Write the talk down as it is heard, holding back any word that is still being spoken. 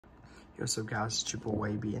Yo, what's up guys, it's your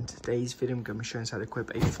boy Wavy. In today's video, I'm going to be showing you how to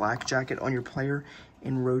equip a flak jacket on your player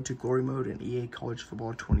in Road to Glory mode in EA College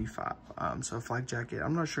Football 25. So a flak jacket,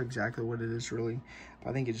 I'm not sure exactly what it is really, but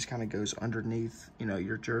I think it just kind of goes underneath, you know,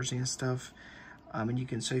 your jersey and stuff. And you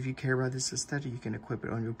can, so if you care about this aesthetic, you can equip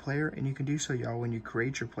it on your player, and you can do so, y'all, when you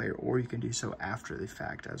create your player, or you can do so after the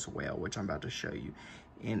fact as well, which I'm about to show you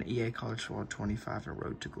in EA College Football 25 and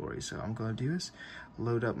Road to Glory. So I'm going to do is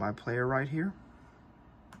load up my player right here.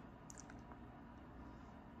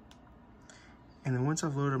 And then once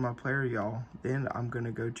I've loaded my player, y'all, then I'm going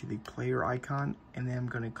to go to the player icon, and then I'm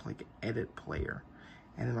going to click edit player.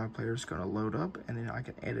 And then my player is going to load up, and then I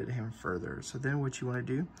can edit him further. So then what you want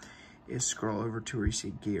to do is scroll over to where you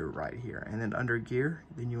see gear right here. And then under gear,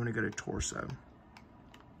 then you want to go to torso.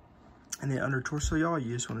 And then under torso, y'all,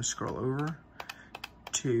 you just want to scroll over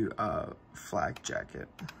to flak jacket.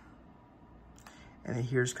 And then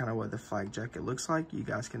here's kind of what the flak jacket looks like. You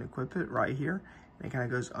guys can equip it right here. And it kind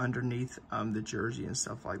of goes underneath the jersey and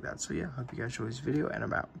stuff like that. So yeah, hope you guys enjoy this video, and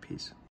I'm out. Peace.